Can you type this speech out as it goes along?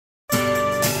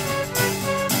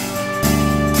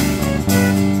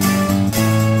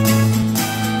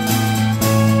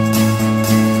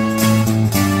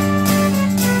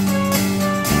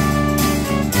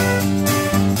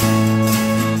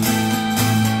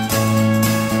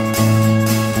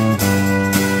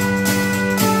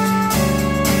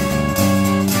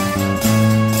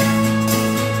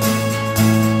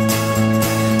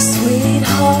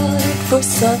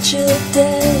such a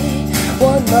day.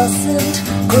 One mustn't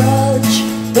grudge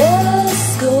the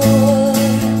score.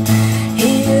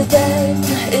 Here then,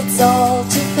 it's all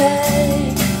to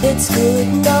pay. It's good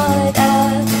night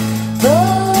at the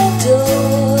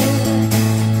door.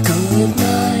 Good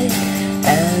night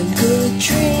and good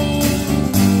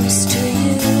dreams to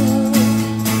you.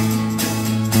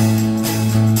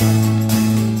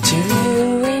 Do you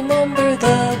remember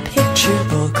the picture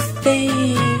book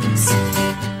thieves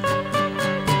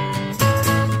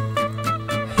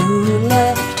who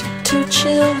left two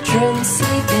children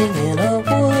sleeping in a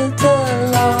wood the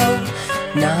long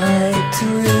night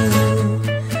through?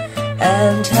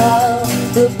 And how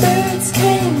the birds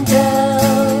came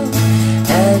down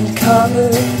and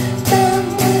covered them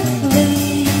with leaves.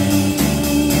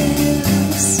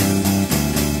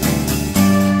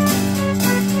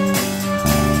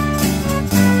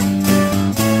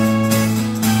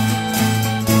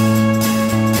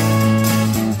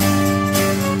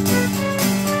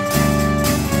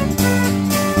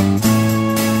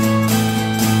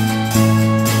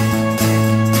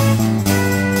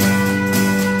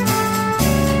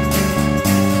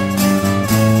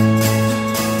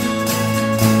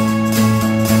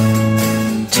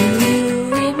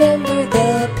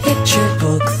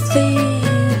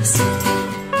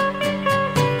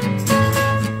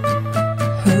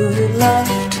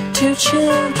 Left two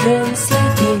children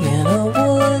sleeping in a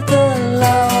wood the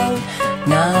long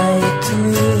night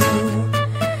through,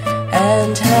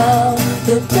 and how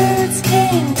the birds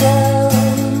came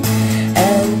down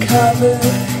and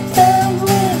covered them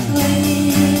with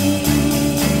leaves.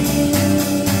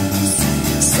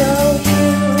 So you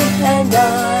and I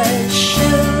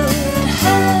should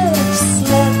have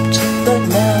slept, but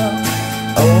now,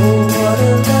 oh, what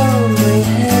a lonely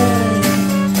head,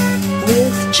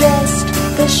 with just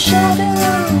the shadow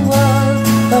of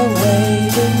a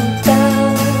waving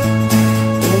bough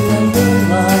in the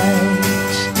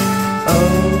moonlight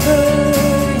over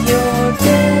your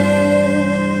bed.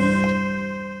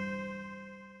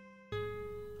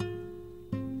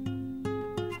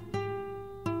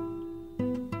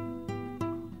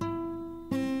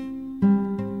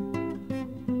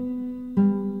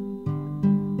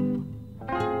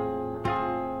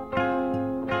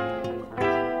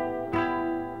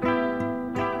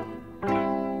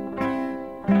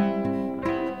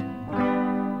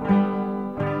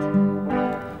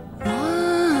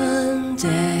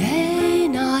 Day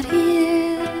not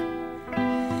here,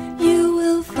 you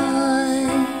will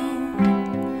find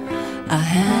a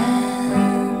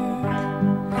hand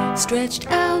stretched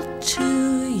out to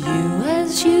you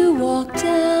as you walk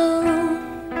down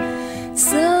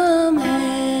some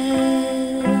heavenly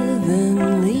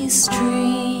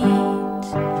street.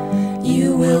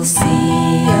 You will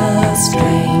see a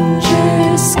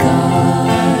stranger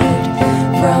scarred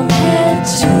from head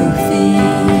to feet.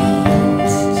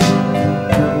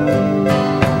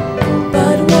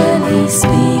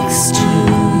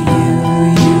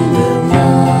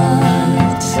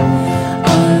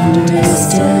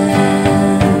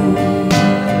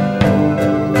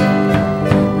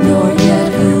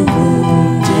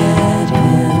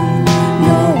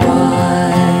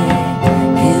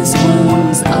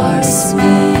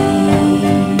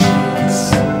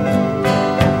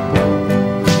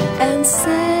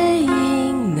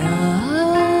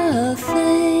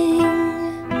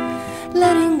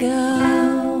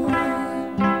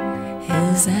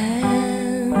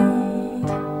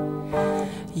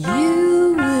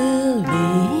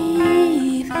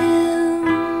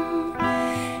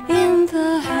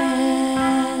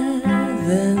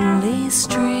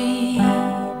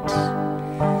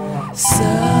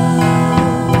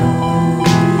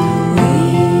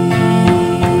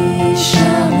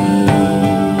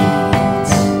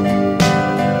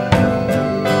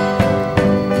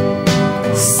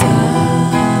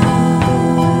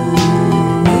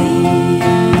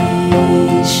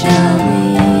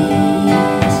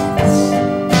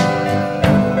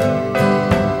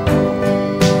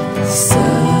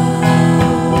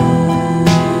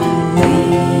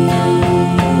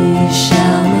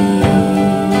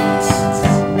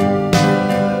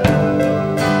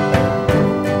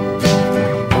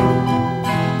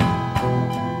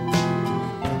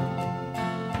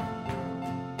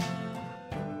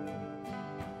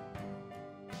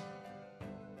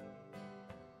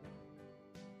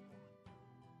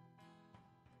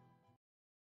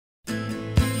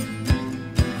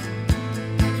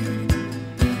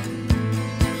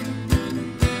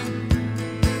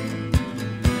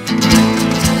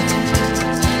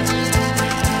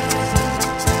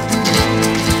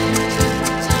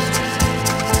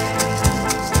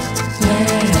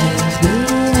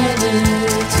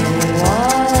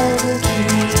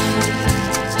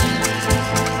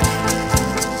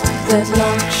 that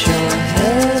locks your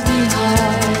heavy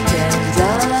heart, and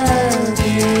I'll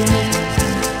give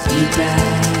you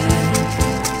back.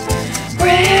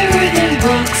 Rarer than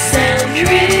brooks and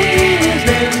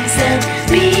ribbons and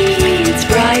meads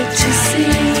bright to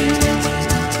see,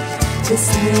 this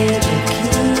little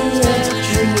key of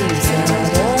dreams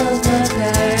out of my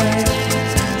bag.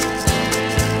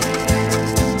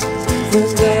 The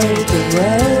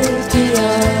road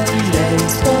beyond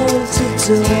those bolted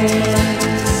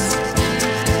doors,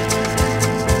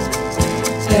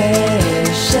 where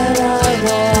shall I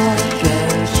walk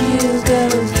and you go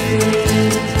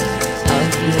free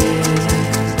of me?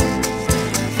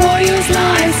 For yours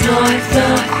lies north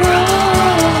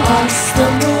across the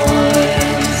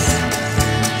moors,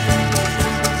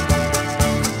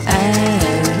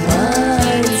 and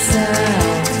mine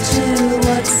south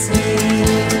towards sea.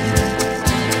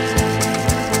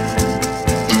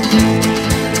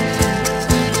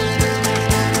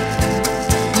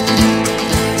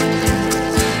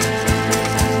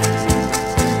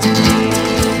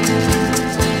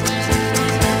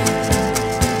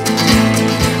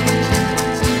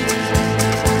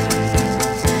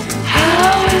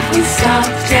 We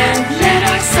stopped and let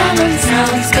our sullen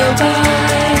sounds go by,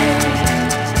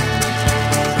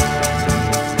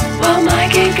 while my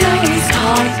gingham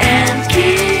caught and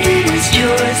kissed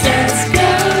yours as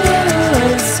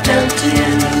ghosts don't do.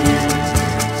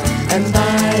 And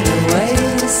by the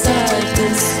wayside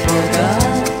this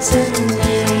forgotten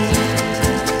me,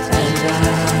 and I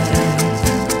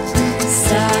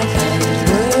sat and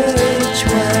which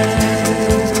way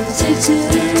to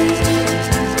do.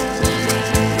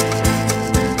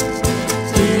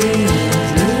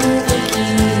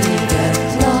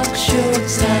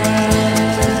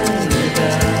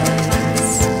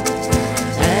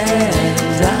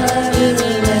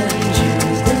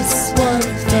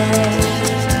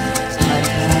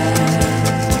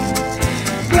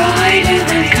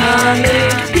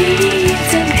 Colored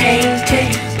beads and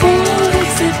painted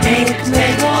books that make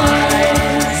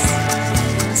memoirs.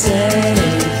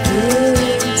 Take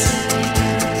it,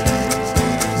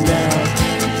 now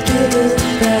give it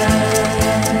back.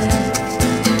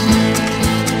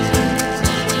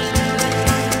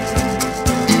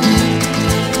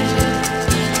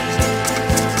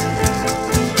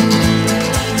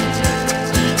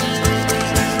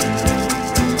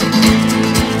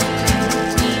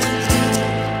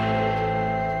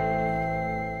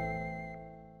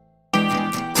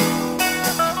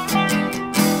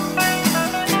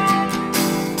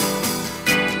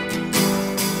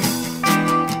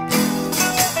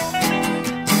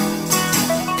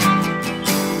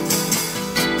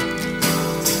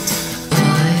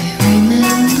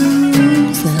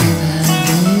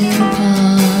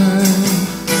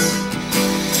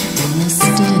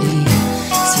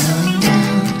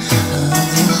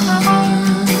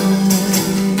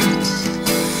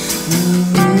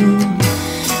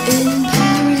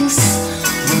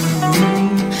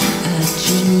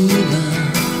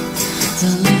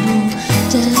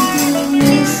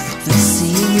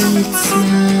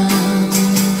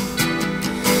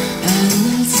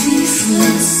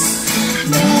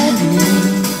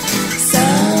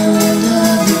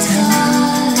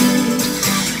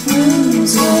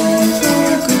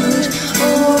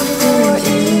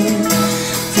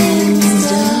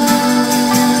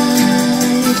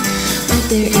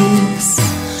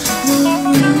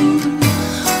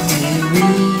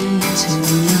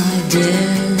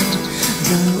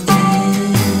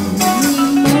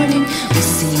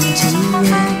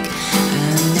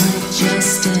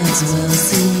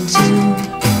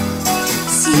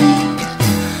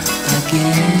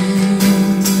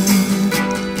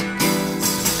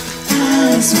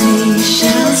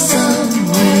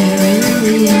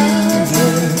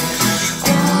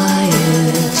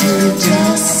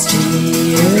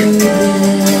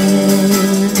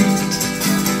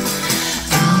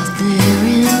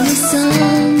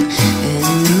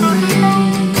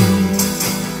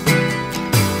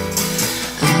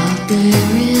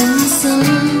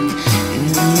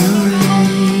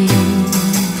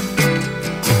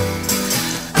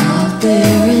 Out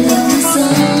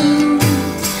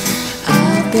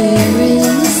there in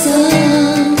the sun,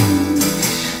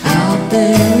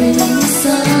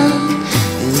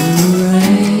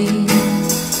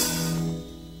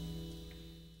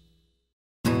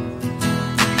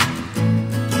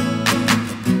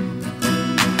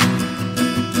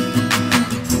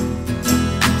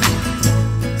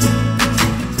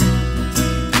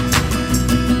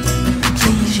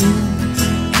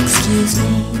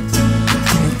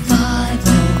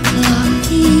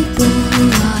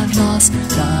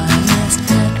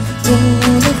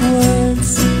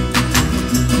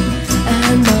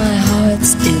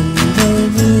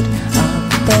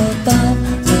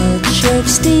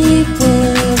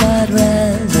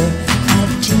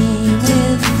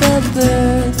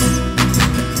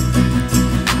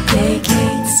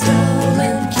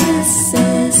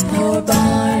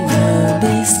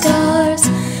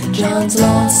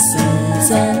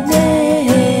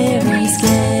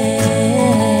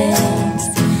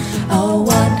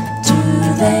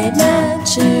 they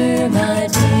matter, my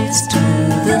dears, to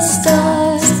the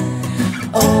stars.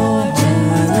 Or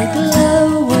the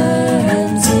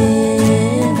glowworms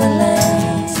in the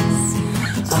lanes.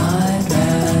 I'd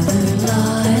rather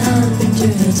lie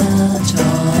under the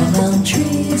tall elm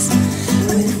trees,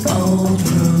 with old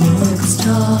rooks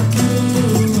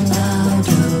talking loud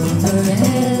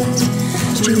overhead,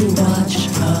 to watch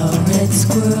a red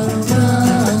squirrel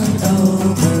run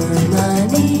over my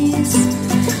knees,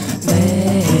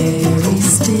 very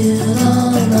still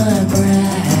on my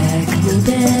brackney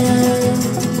bed,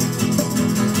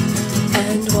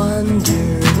 and wonder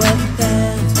what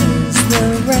feathers the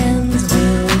wrens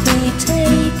will be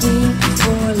taking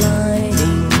for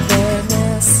lining their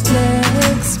nest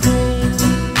next spring.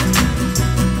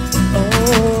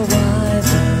 Oh, why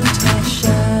the tall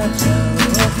shadow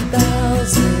of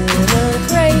boughs in a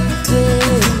great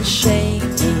wind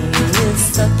shaking is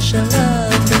such a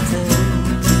lovely thing.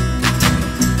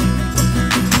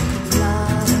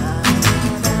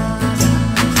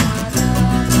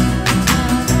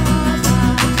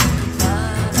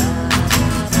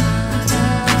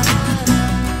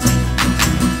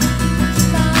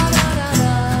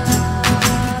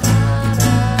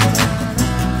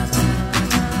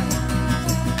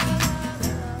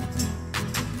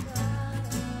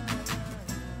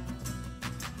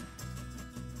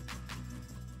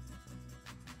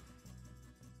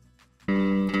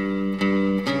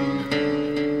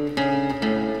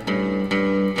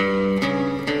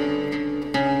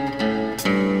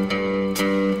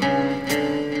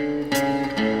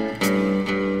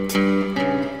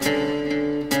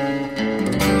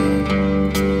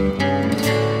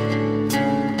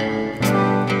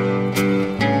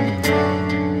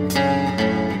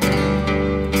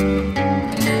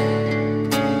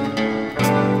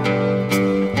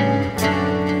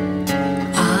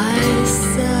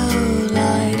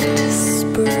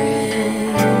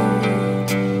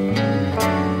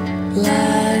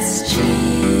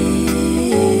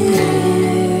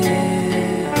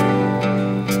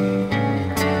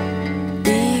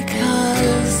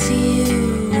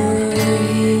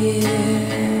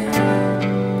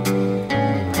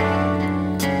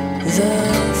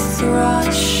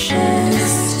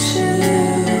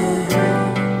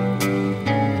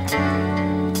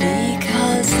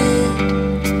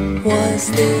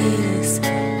 These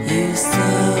you so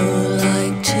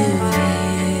like to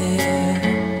hear.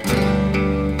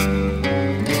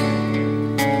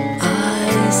 I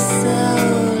so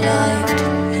liked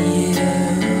you.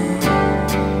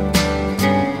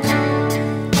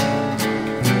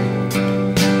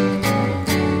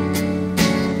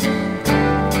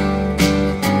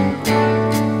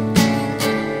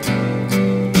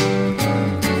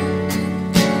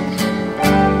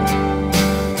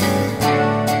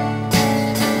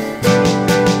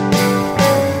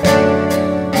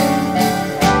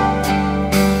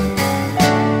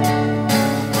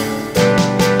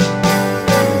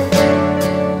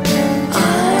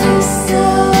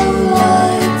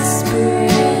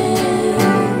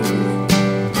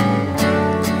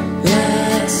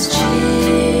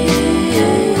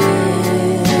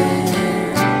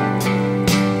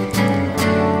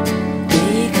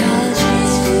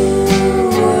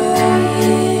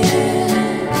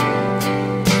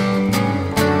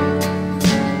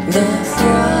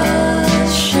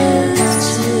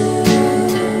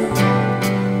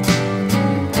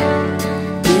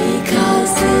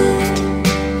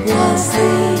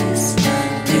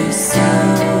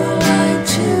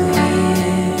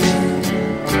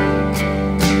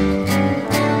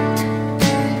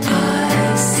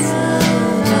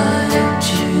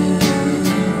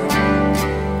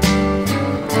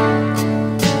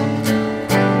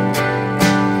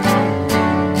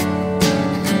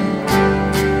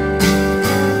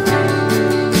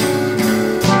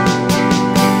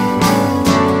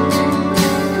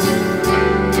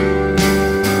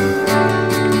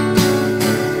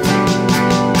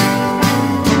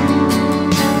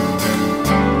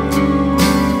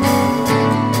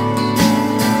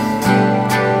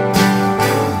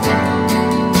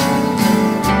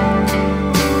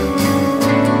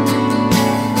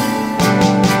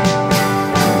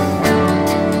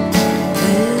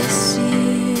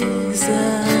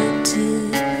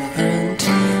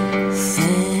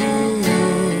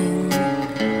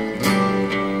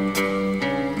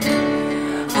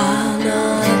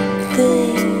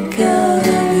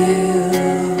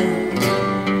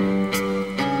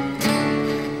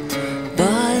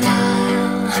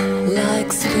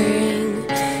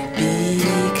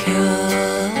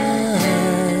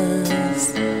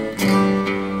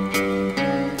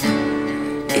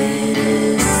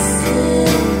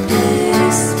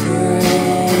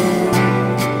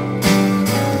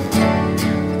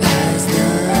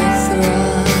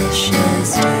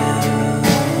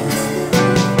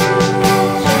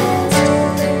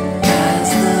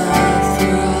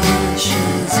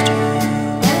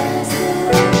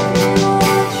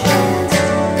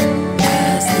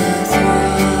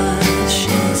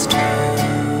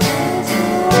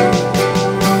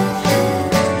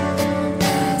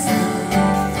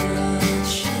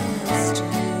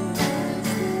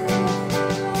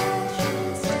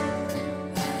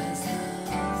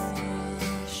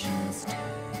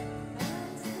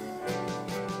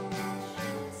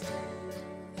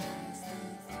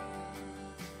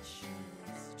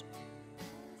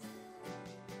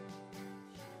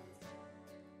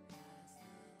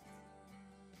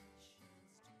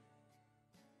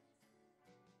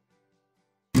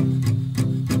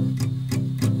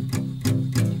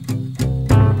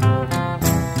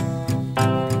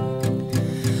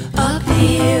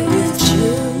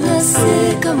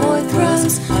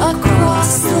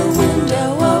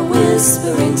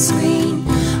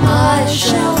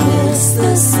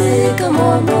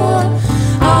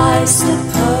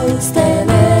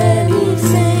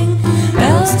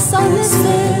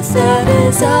 that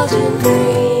is out in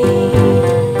green.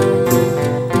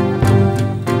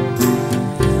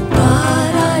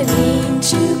 But I mean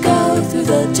to go through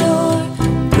the door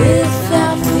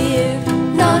without fear,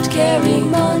 not caring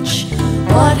much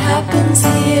what happens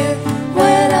here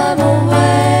when I'm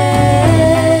away.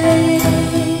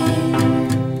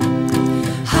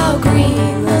 How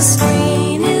green the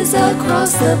screen is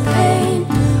across the pane,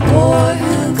 or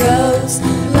who goes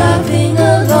laughing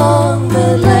along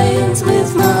the lanes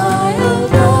with my old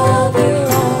brother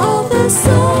of the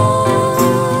summer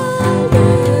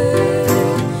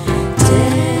day.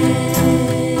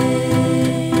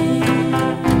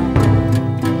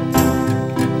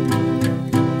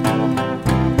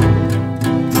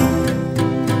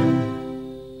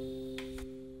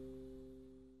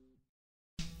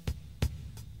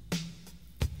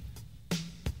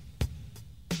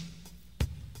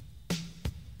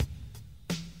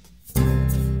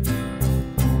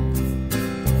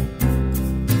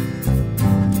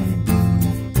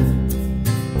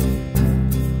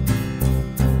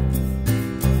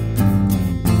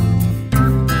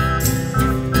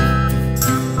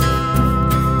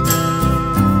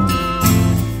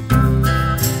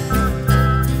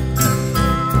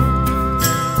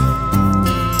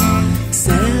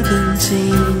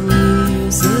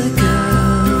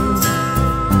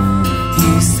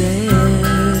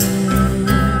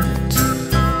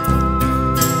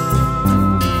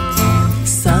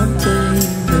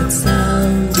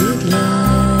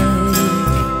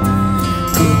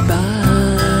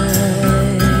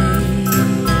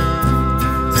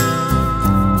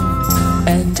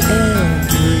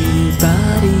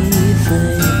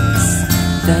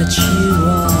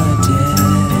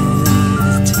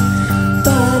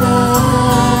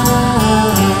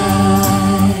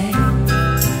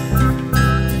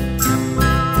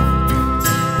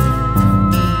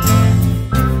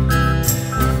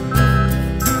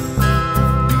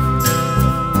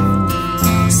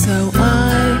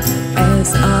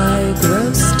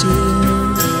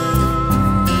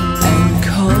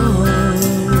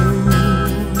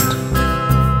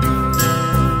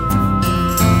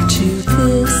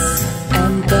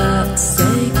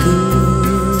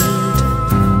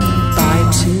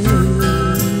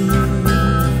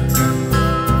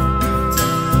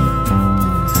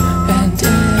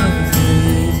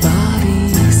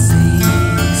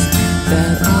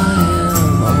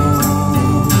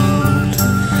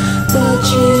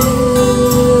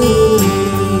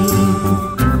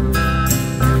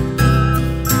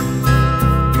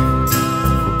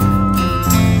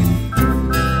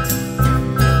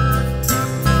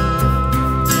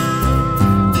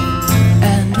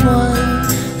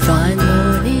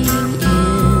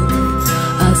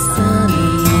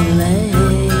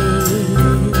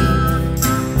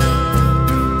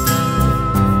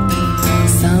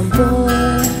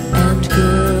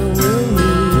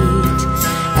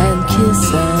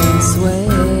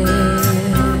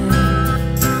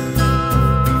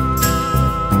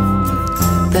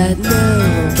 That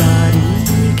nobody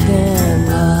can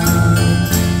love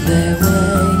their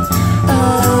way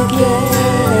again,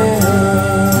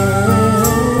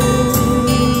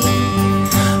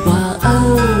 while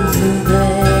over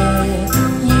there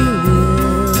you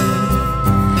will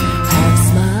have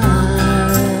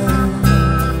smiled,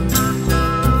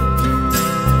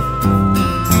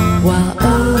 while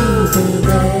over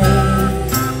there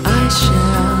I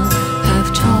shall have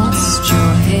tossed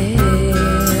your hair.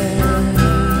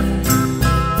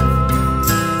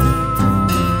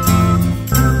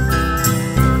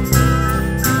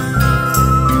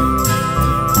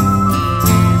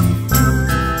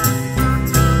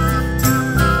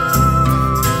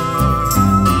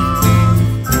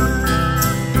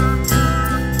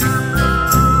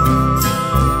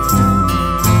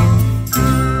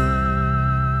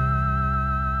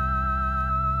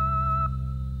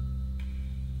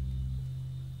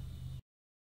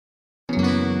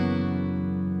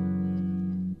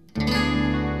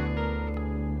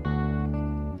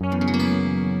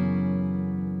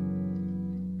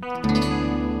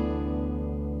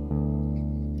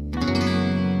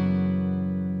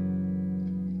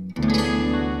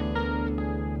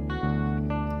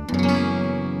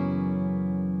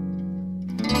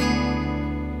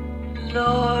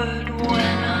 Lord,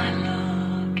 when I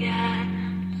look at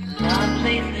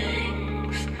lovely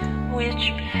things which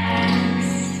pass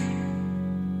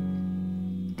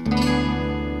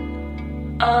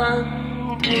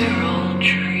under old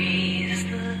trees,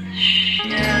 the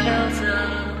shadows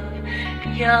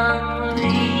of young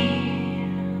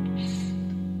leaves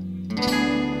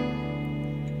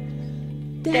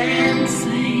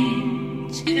dancing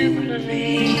to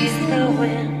please the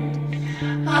wind.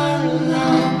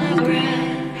 along the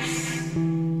grass,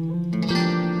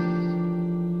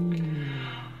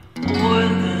 or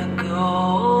the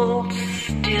gold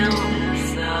stillness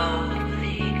of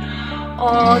the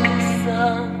August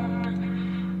sun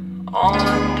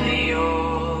on the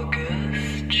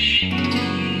August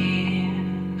sheaves.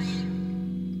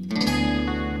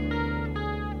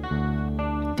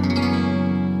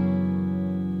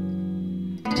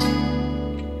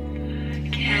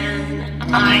 Can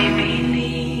I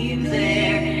believe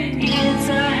there is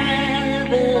a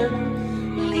heavenlier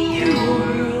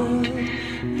world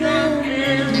than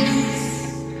this?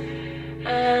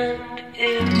 And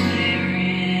if there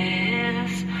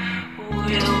is,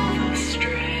 will the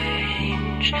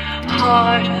strange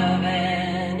heart of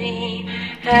any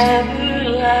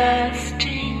everlasting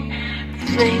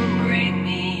thing bring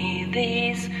me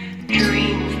these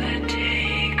dreams that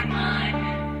take my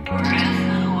breath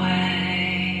away?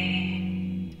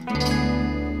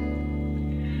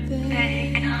 They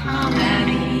come at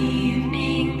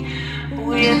evening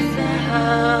with the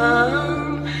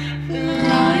hum,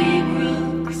 flying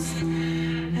rooks,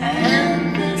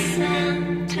 and the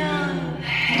scent of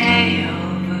hay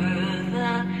over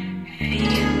the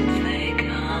fields. They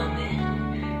come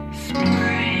in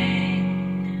spring.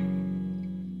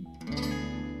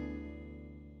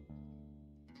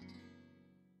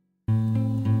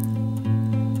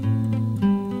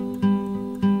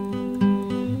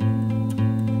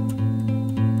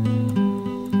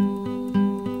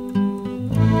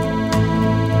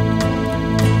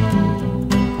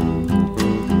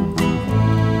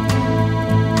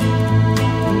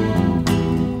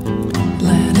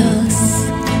 Let us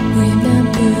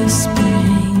remember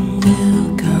spring will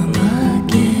come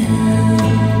again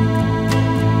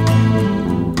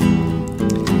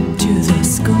to the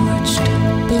scorched,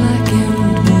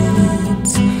 blackened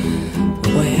woods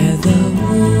where the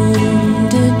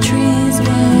wounded trees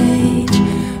wait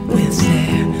with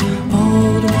their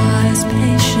old wise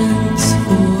patience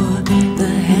for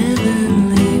the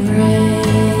heavenly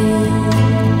rain.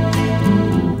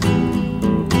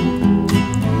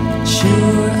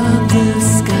 Sure of the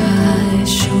sky,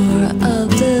 sure of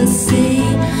the sea,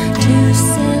 to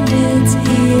send its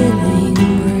healing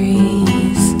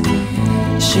breeze.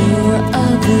 Sure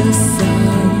of the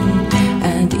sun,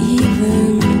 and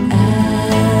even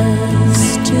as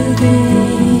to this.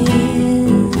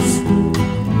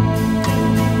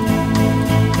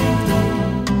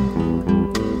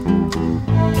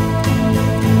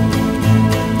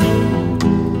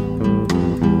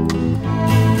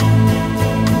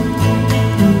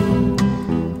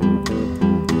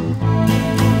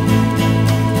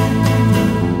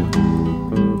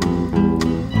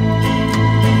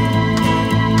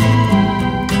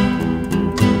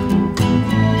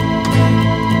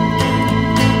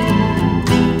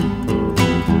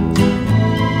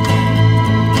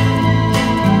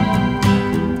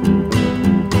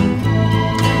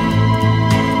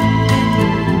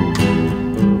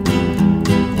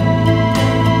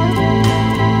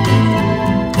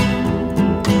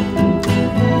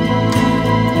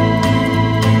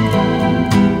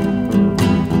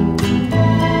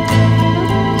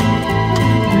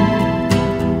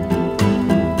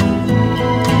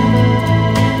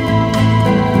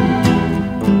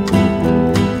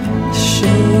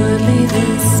 Surely the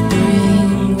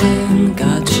spring, when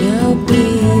God shall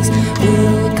please,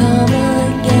 will come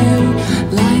again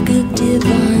like a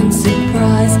divine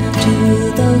surprise to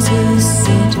those who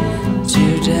sit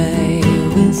today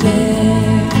with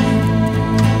their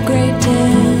great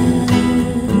dead.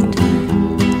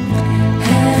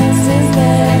 Hands in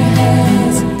their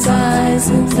hands, eyes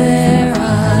in their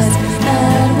eyes,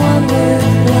 at one with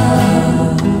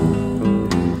love,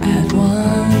 at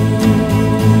one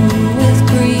with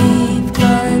grief,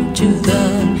 blind to the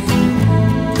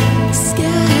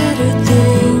scattered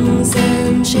things.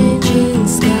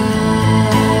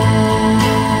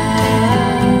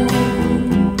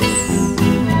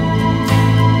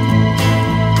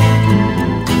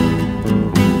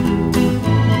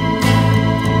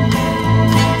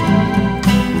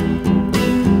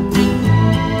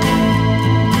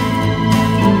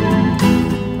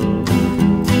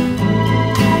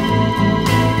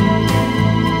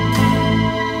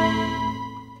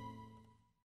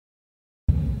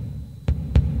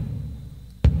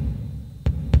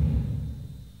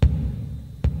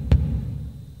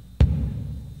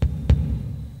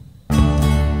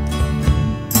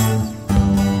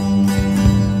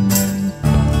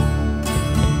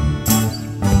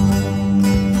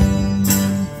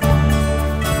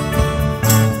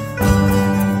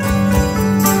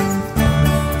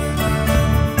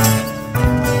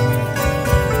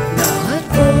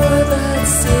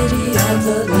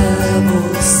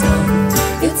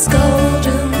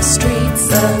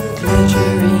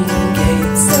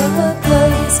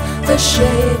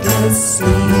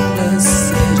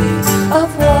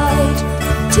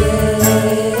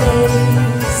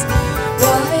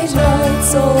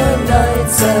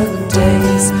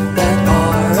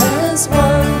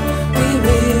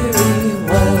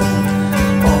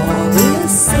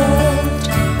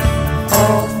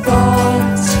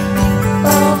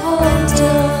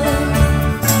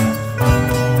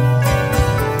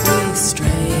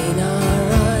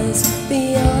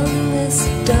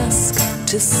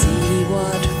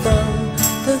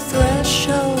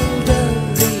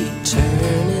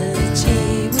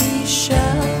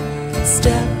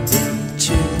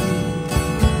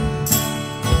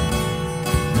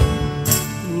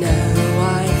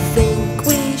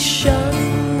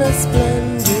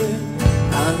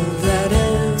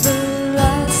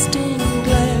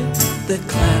 the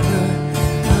clamor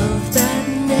of that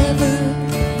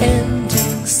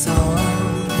never-ending song.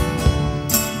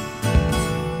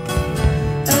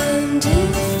 And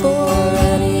if for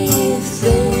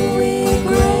anything we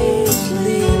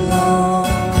greatly long,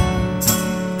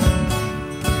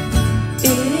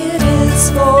 it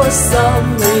is for some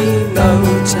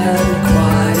remote and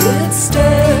quiet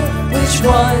stair which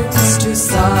winds to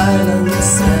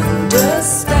silence and